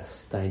lot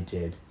less than I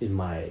did in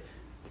my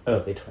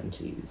early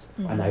 20s,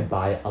 and I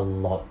buy a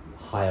lot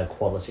higher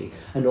quality.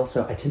 And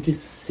also, I tend to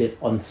sit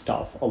on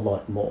stuff a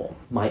lot more.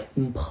 My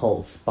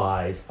impulse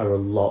buys are a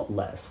lot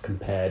less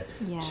compared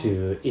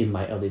to in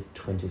my early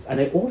 20s. And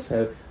I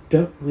also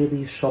don't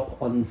really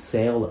shop on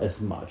sale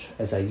as much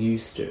as I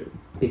used to,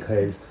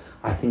 because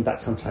I think that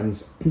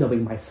sometimes,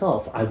 knowing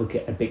myself, I would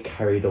get a bit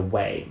carried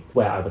away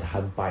where I would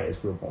have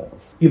buyer's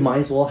remorse. You might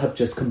as well have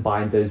just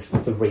combined those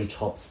 3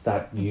 tops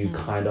that you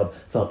kind of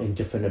felt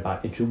indifferent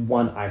about into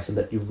one item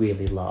that you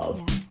really love.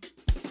 Yeah.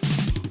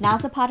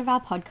 Now's the part of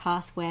our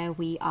podcast where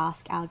we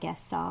ask our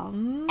guests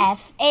some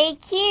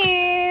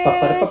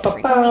FAQs.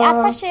 Frequently asked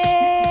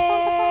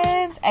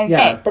questions.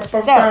 Okay, so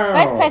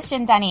first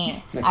question,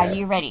 Danny. Okay, are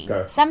you ready?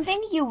 go.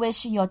 Something you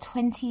wish your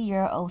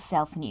 20-year-old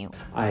self knew.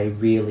 I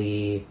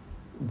really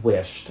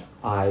wished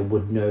I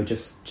would know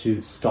just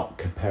to stop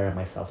comparing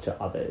myself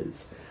to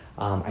others.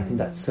 I think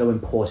that's so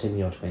important in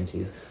your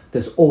 20s.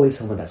 There's always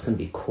someone that's going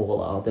to be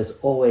cooler. There's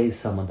always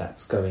someone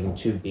that's going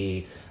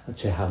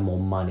to have more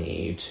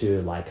money,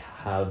 to like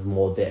have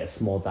more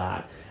this, more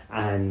that.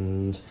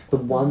 And the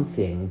one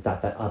thing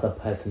that other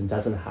person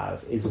doesn't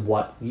have is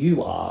what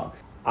you are.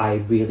 I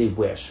really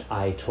wish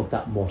I took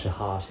that more to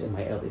heart in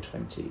my early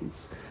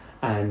 20s.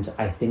 And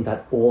I think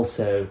that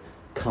also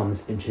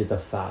comes into the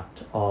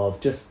fact of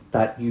just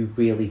that you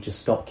really just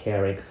stop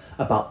caring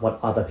about what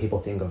other people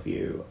think of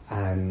you.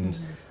 And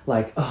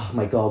like, oh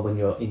my God, when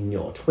you're in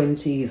your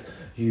 20s,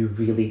 you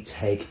really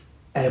take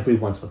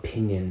everyone's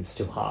opinions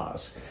to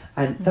heart.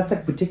 And that's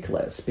like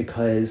ridiculous,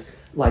 because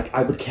like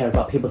I would care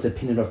about people's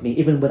opinion of me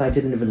even when I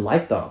didn't even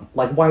like them.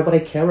 Like, why would I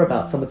care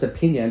about someone's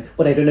opinion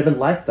when I don't even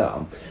like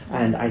them?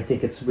 And I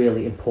think it's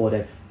really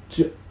important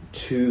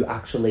to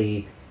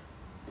actually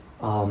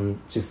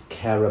just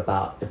care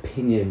about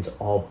opinions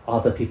of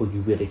other people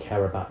you really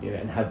care about, you know,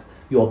 and have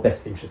your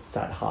best interests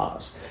at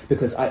heart.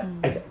 Because I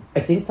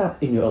think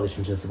that in your early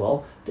 20s as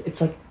well,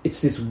 it's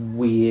this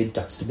weird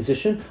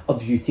juxtaposition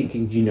of you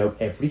thinking you know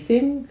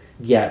everything,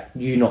 yet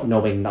you not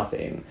knowing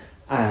nothing.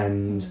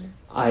 And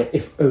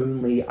if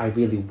only I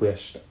really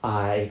wished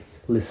I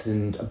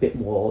listened a bit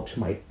more to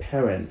my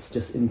parents,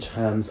 just in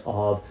terms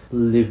of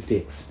lived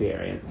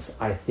experience.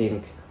 I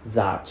think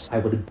that I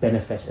would have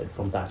benefited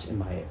from that in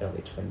my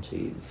early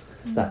 20s.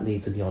 That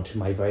leads me on to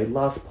my very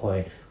last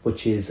point,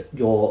 which is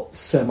you're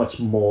so much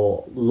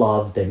more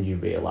loved than you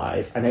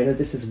realise. And I know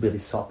this is really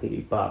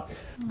soppy, but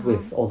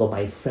with all of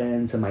my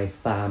friends and my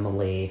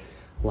family,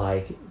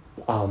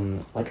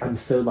 I'm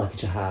so lucky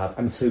to have,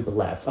 I'm so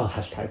blessed,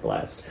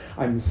 #blessed.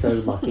 I'm so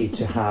lucky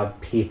to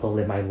have people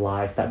in my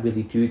life that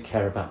really do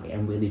care about me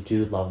and really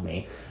do love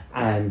me.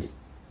 And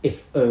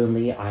if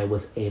only I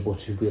was able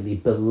to really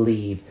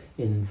believe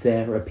in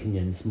their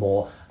opinions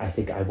more, I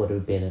think I would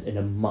have been in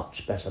a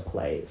much better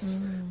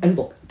place. And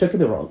look, don't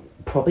get me wrong,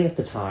 probably at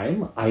the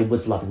time, I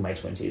was loving my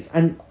 20s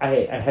and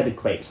I had a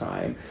great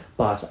time,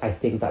 but I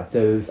think that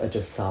those are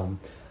just some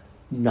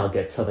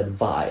nuggets of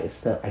advice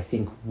that I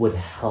think would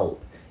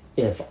help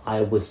if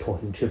I was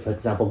talking to, for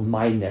example,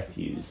 my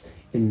nephews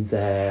in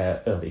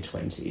their early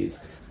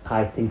 20s.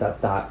 I think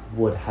that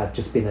would have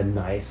just been a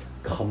nice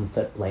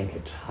comfort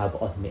blanket to have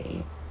on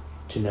me.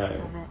 To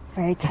know.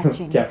 Very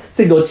touching. Yeah,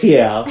 single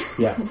tear.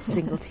 Yeah.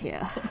 Single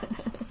tear.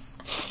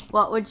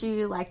 What would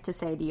you like to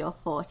say to your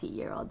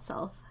 40-year-old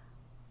self?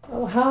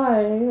 Oh,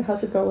 hi,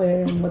 how's it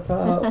going? What's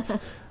up?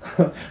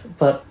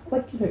 But,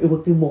 it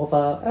would be more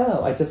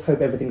of I just hope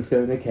everything's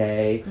going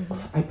okay.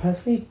 I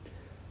personally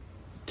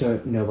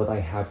don't know whether I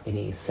have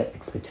any set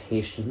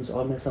expectations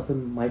on myself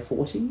in my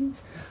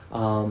 40s.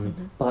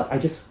 But I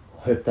just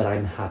hope that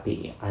I'm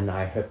happy, and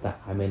I hope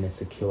that I'm in a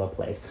secure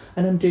place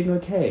and I'm doing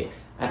okay.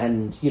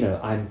 And,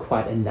 I'm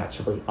quite a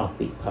naturally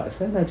upbeat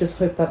person. I just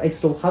hope that I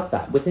still have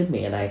that within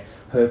me, and I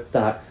hope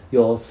that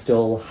you're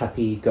still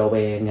happy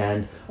going,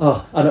 and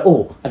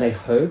I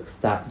hope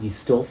that you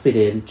still fit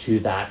into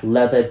that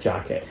leather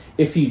jacket.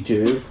 If you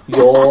do,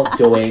 you're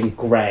doing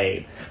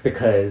great,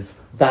 because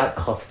that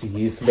cost to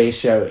use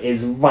ratio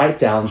is right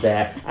down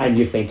there, and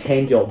you've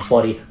maintained your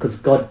body, because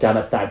god damn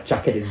it, that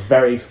jacket is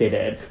very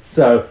fitted.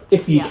 So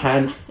if you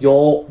can,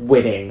 you're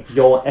winning.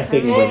 You're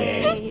effing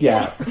winning.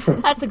 Yeah.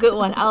 That's a good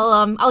one.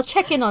 I'll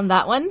check in on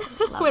that one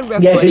when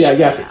we're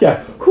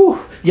Yeah. Whew.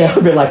 Yeah,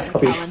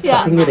 I'll be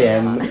sucking it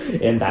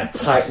in that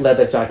tight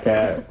leather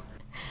jacket.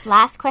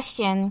 Last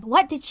question.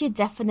 What did you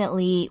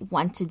definitely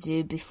want to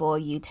do before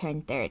you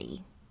turned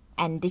 30?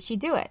 And did you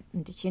do it?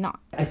 And did you not?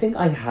 I think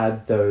I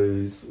had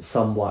those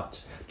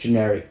somewhat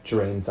generic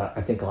dreams that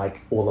I think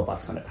all of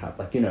us kind of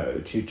have.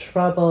 To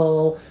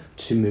travel,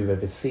 to move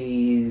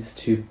overseas,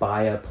 to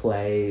buy a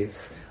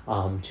place,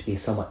 to be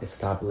somewhat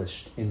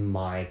established in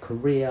my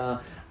career.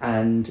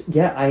 And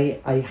yeah,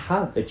 I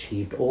have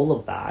achieved all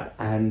of that.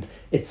 And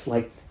it's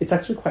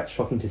actually quite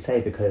shocking to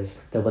say, because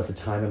there was a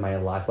time in my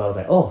life where I was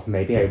like, oh,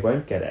 maybe I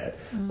won't get it.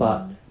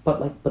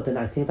 But then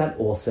I think that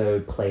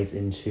also plays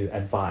into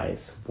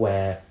advice,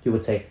 where you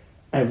would say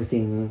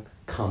everything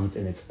comes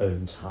in its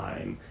own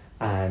time.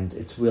 And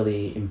it's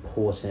really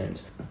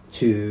important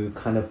to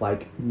kind of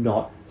like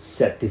not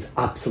set these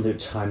absolute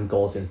time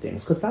goals and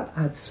things, because that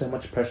adds so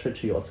much pressure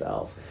to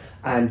yourself.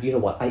 And you know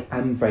what? I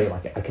am very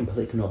lucky. I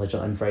completely acknowledge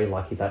that I'm very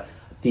lucky that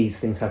these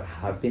things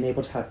have been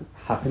able to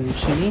happen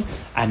to me,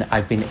 and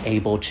I've been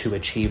able to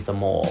achieve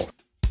them all.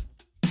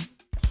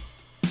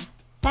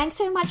 Thanks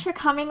so much for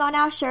coming on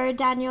our show,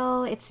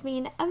 Daniel. It's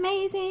been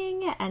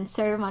amazing and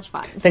so much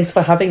fun. Thanks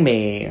for having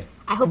me.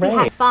 I hope you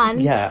had fun.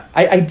 Yeah,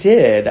 I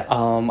did.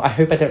 I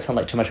hope I don't sound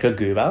like too much of a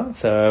goober.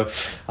 So,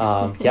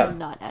 yeah.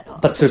 Not at all.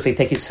 But seriously,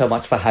 thank you so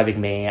much for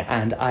having me.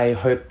 And I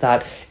hope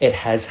that it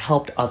has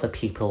helped other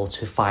people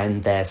to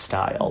find their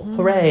style.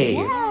 Hooray!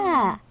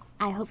 Yeah,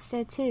 I hope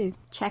so too.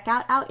 Check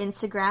out our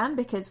Instagram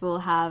because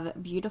we'll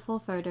have beautiful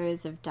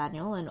photos of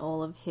Daniel and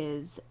all of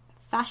his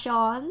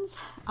fashions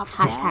up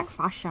Hashtag there.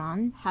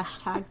 fashion.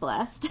 Hashtag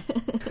blessed.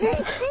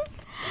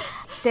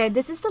 So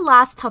this is the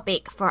last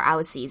topic for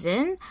our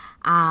season,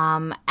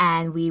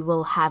 and we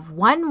will have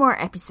one more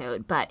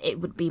episode, but it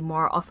would be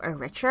more of a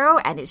retro,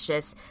 and it's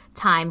just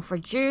time for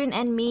June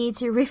and me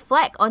to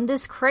reflect on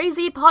this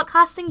crazy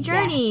podcasting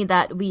journey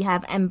that we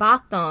have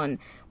embarked on,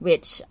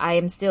 which I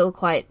am still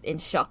quite in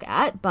shock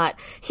at, but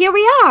here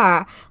we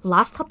are,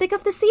 last topic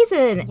of the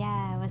season.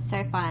 Yeah, it was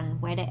so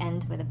fun. Way to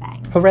end with a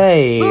bang.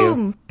 Hooray!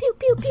 Boom! Pew,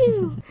 pew,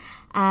 pew!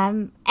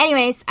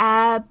 Anyways,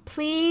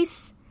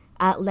 please...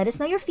 let us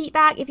know your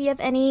feedback if you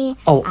have any.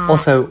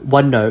 Also,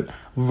 one note.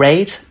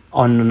 Rate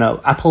on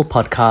Apple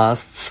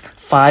Podcasts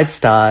 5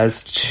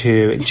 stars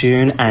to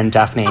June and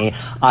Daphne.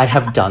 I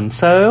have done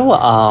so,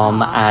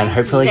 and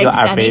hopefully your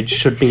Thanks, average Danny.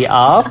 should be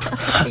up.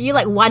 Are you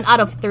like 1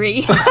 out of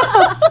 3?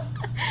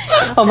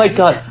 Oh my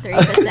god.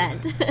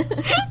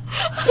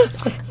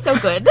 3%. So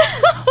good.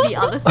 The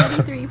other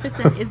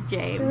 33% is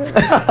James.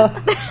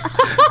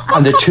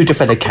 Under 2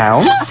 different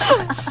accounts.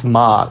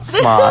 Smart.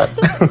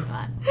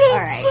 All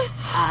right.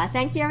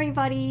 Thank you,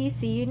 everybody.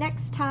 See you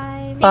next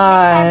time.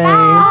 Bye.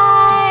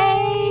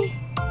 Bye.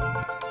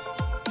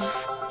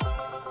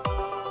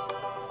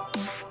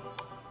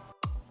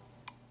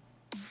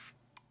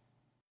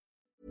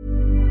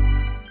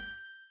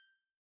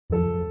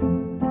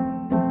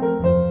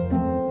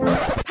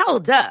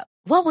 Hold up.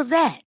 What was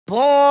that?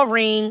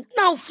 Boring.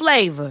 No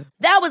flavor.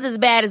 That was as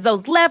bad as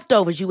those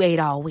leftovers you ate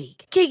all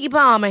week. Keke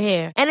Palmer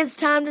here, and it's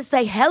time to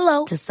say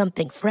hello to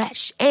something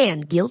fresh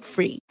and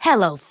guilt-free.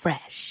 Hello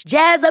Fresh.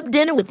 Jazz up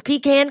dinner with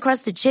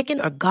pecan-crusted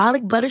chicken or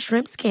garlic butter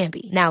shrimp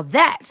scampi. Now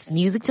that's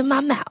music to my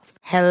mouth.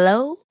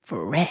 Hello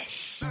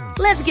Fresh.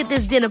 Let's get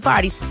this dinner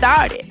party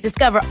started.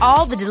 Discover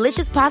all the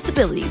delicious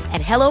possibilities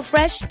at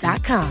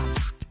HelloFresh.com.